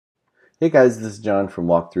Hey guys, this is John from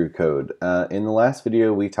Walkthrough Code. In the last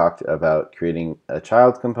video, we talked about creating a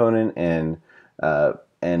child component and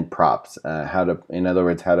props. In other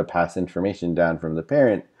words, how to pass information down from the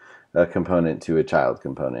parent component to a child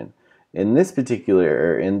component. In this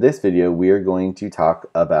video, we are going to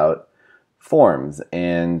talk about forms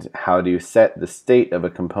and how to set the state of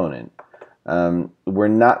a component. We're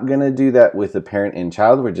not going to do that with a parent and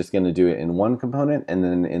child. We're just going to do it in one component, and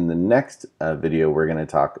then in the next video we're going to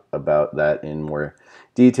talk about that in more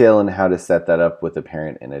detail and how to set that up with a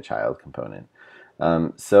parent and a child component.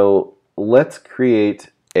 So let's create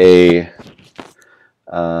an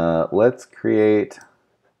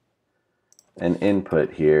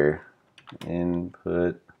input here.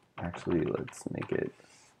 Actually, let's make it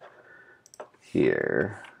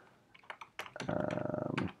here.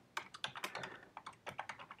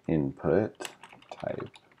 Input type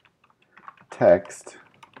text.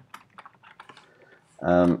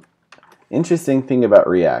 Interesting thing about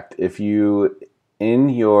React, if you in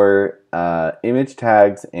your image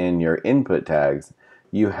tags and your input tags,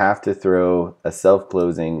 you have to throw a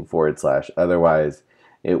self-closing /, otherwise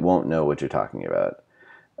it won't know what you're talking about.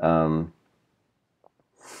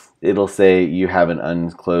 It'll say you have an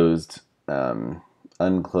unclosed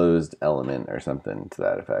element or something to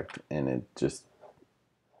that effect, and it's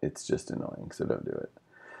just annoying, so don't do it.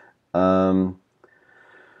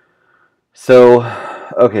 So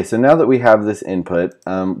now that we have this input,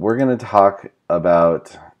 we're going to talk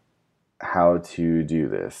about how to do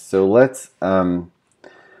this. So let's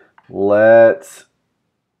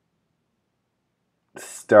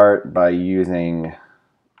start by using,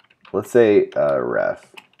 let's say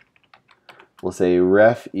ref. We'll say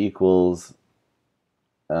ref equals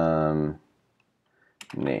name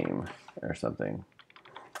or something.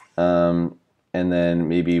 And then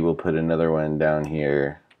maybe we'll put another one down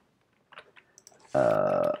here.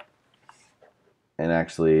 And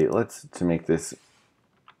actually, to make this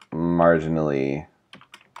marginally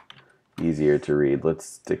easier to read, let's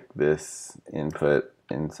stick this input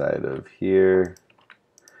inside of here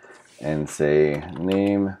and say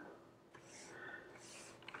name.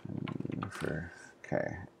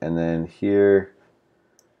 Okay, and then here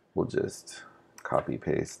we'll just copy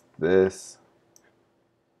paste this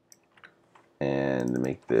and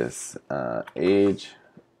make this age,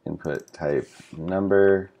 input type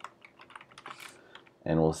number,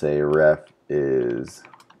 and we'll say ref is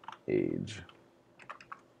age.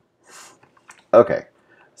 Okay,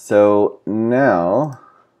 so now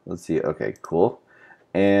let's see. Okay, cool.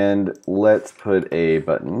 And let's put a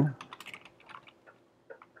button.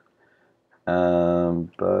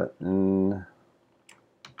 Button.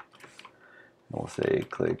 We'll say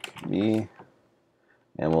click me.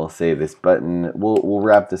 And we'll say this button, we'll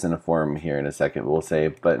wrap this in a form here in a second. We'll say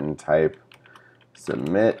button type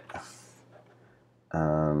submit.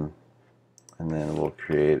 And then we'll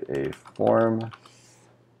create a form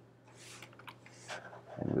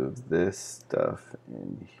and move this stuff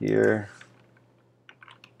in here.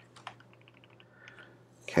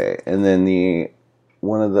 Okay, and then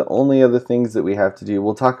one of the only other things that we have to do,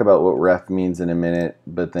 we'll talk about what ref means in a minute,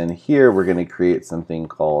 but then here we're going to create something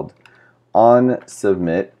called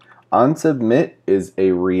onSubmit. onSubmit is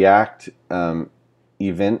a React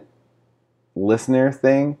event listener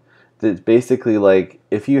thing that's basically like,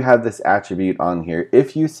 if you have this attribute on here,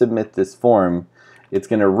 if you submit this form, it's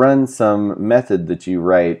going to run some method that you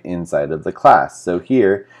write inside of the class. So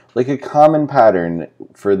here, like a common pattern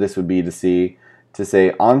for this would be to say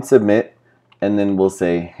onSubmit, and then we'll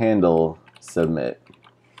say handle submit.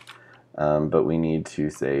 But we need to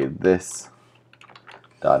say this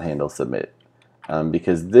 .handle submit,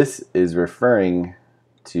 because this is referring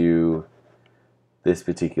to this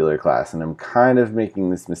particular class, and I'm kind of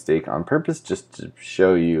making this mistake on purpose just to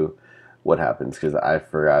show you what happens, because I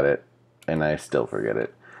forgot it and I still forget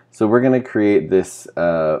it. So we're going to create this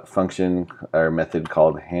function or method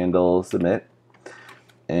called handle submit,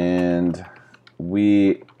 and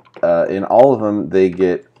we in all of them they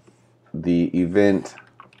get the event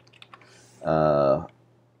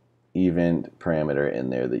parameter in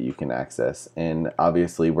there that you can access, and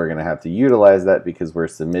obviously we're going to have to utilize that because we're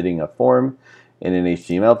submitting a form in an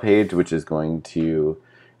HTML page which is going to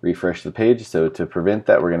refresh the page. So to prevent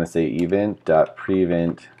that, we're going to say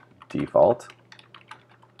event.prevent default,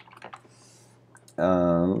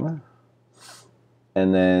 and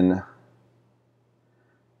then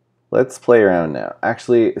let's play around now.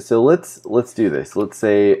 Actually, so let's do this. Let's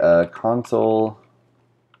say console.log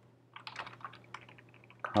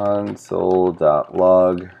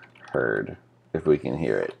heard, if we can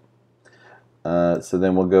hear it. So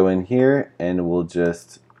then we'll go in here and we'll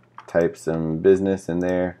just type some business in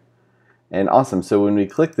there, And awesome. So when we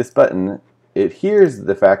click this button, it hears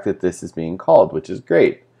the fact that this is being called, which is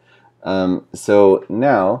great. So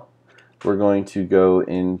now we're going to go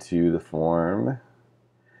into the form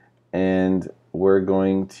and we're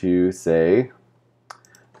going to say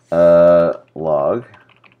log,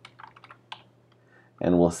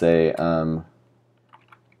 and we'll say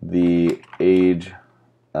the age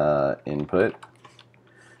input.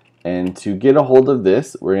 And to get a hold of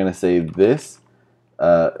this, we're going to say this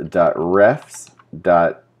dot refs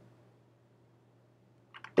dot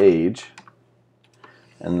age,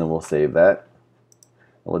 and then we'll save that.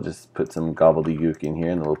 We'll just put some gobbledygook in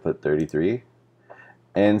here, and then we'll put 33.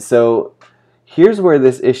 And so here's where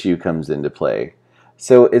this issue comes into play.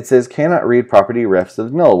 So it says cannot read property refs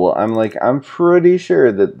of null. Well, I'm pretty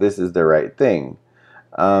sure that this is the right thing.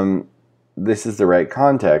 This is the right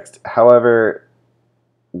context. However,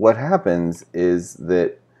 what happens is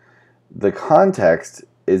that the context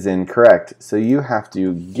is incorrect. So you have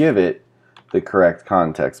to give it the correct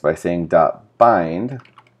context by saying dot bind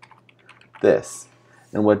this.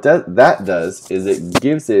 And what that does is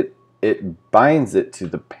it binds it to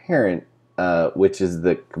the parent, which is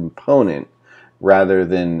the component, rather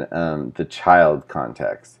than the child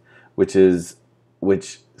context,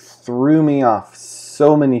 which threw me off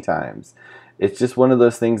so many times. It's just one of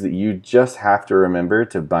those things that you just have to remember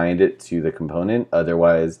to bind it to the component,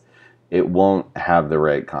 otherwise it won't have the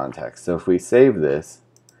right context. So if we save this,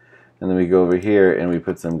 and then we go over here and we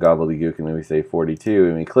put some gobbledygook and then we say 42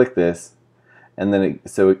 and we click this, and then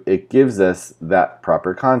it gives us that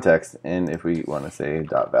proper context. And if we want to say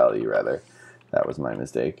dot value, rather, that was my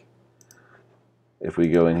mistake. If we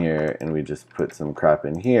go in here and we just put some crap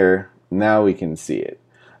in here, now we can see it.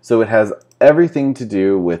 So it has everything to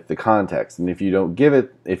do with the context. And if you don't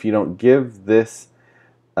give this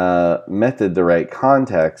method the right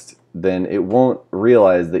context, then it won't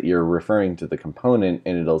realize that you're referring to the component,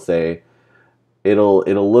 and it'll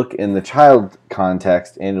look in the child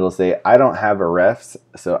context and it'll say, I don't have a refs,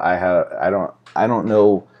 so I don't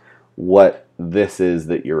know what this is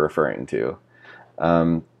that you're referring to.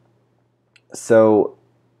 So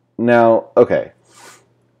now, okay,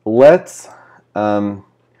 let's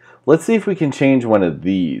see if we can change one of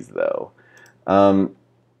these though.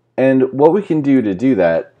 And what we can do to do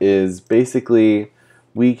that is basically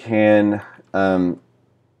we can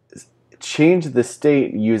change the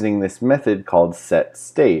state using this method called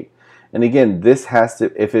setState. And again, this has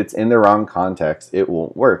to, if it's in the wrong context, it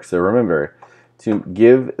won't work. So remember, to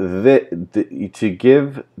give the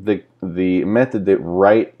method that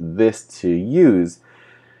write this to use,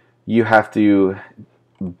 you have to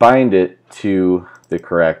bind it to the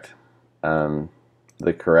correct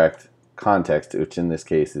context, which in this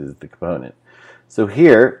case is the component. So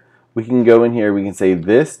here we can go in here, we can say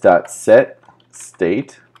this dot set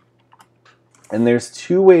state, and there's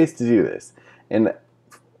two ways to do this. And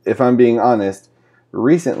if I'm being honest,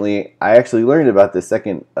 recently I actually learned about the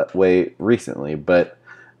second way recently, but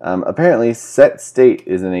apparently setState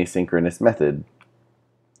is an asynchronous method,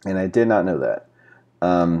 and I did not know that.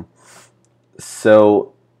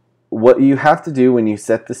 So what you have to do when you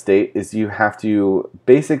set the state is you have to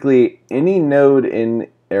basically any node in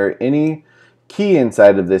or any key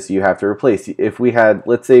inside of this you have to replace. If we had,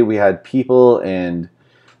 let's say we had people and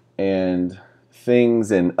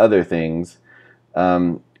things and other things,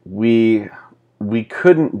 we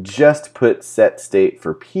couldn't just put set state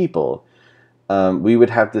for people. We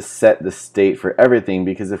would have to set the state for everything,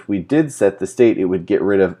 because if we did set the state, it would get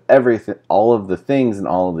rid of everything, all of the things and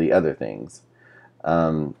all of the other things.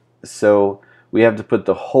 So we have to put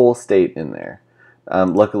the whole state in there.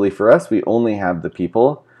 Luckily for us, we only have the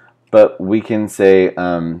people, but we can say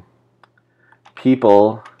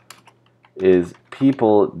people is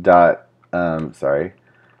people dot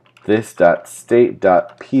this dot state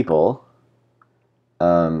dot people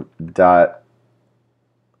dot,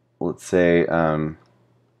 let's say I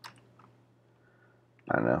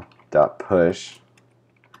don't know, dot push,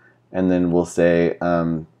 and then we'll say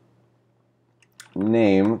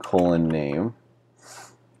name colon name,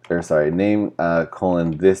 or sorry, name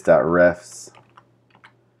colon this dot refs.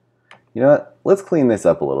 You know what? Let's clean this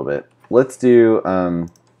up a little bit. Let's do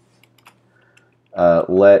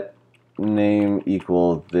let name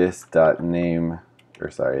equal this dot name,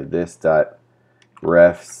 or sorry, this dot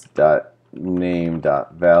refs dot name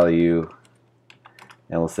dot value,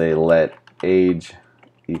 and we'll say let age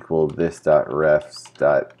equal this dot refs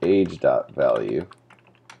dot age dot value.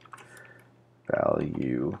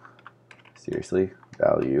 Seriously,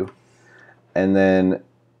 value. And then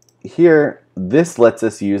here, this lets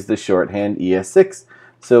us use the shorthand ES6.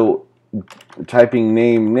 So typing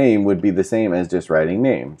name would be the same as just writing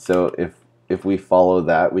name. So if we follow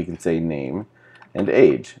that, we can say name and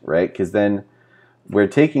age, right? Because then we're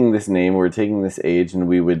taking this name, we're taking this age, and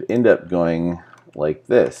we would end up going like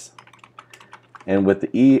this. And with the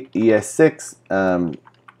ES6,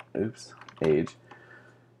 age,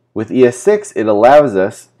 with ES6, it allows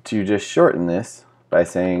us to just shorten this by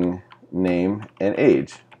saying name and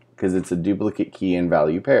age, because it's a duplicate key and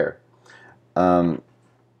value pair,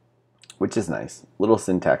 which is nice. Little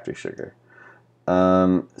syntactic sugar.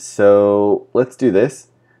 So let's do this.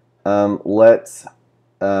 Let's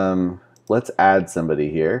add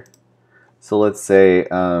somebody here. So let's say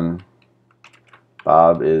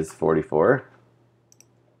Bob is 44.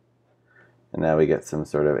 And now we get some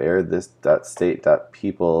sort of error. This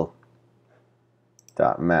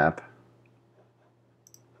 .state.people.map.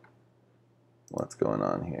 What's going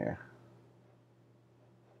on here?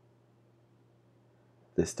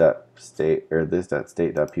 This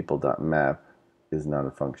 .state.people.map is not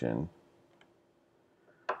a function.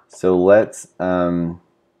 So let's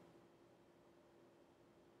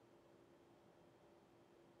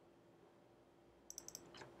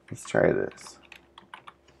try this.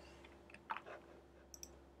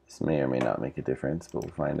 This may or may not make a difference, but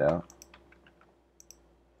we'll find out.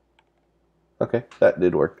 Okay, that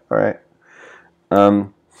did work. All right.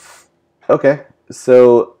 Okay,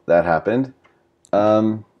 so that happened.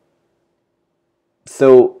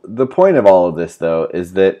 So the point of all of this, though,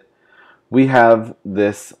 is that we have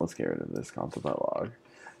this. Let's get rid of this console.log.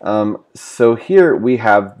 So here we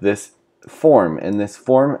have this form, and this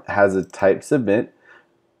form has a type submit.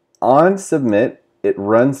 On submit, it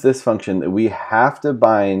runs this function that we have to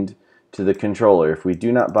bind to the controller. If we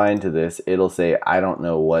do not bind to this, it'll say, I don't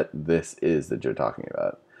know what this is that you're talking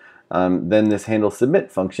about. Then this handle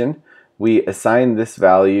submit function, we assign this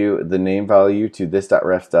value, the name value, to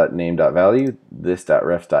this.refs.name.value,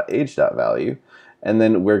 this.refs.age.value, and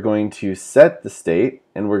then we're going to set the state,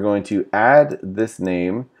 and we're going to add this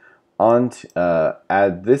name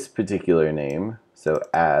add this particular name. So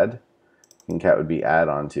add, cat would be add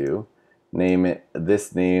onto, name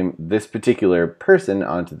this particular person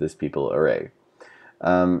onto this people array.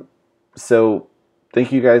 So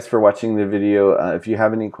thank you guys for watching the video. If you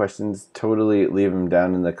have any questions, totally leave them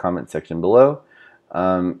down in the comment section below.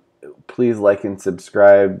 Please like and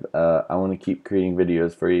subscribe. I want to keep creating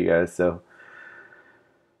videos for you guys. So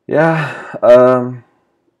yeah,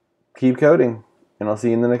 keep coding, and I'll see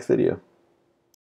you in the next video.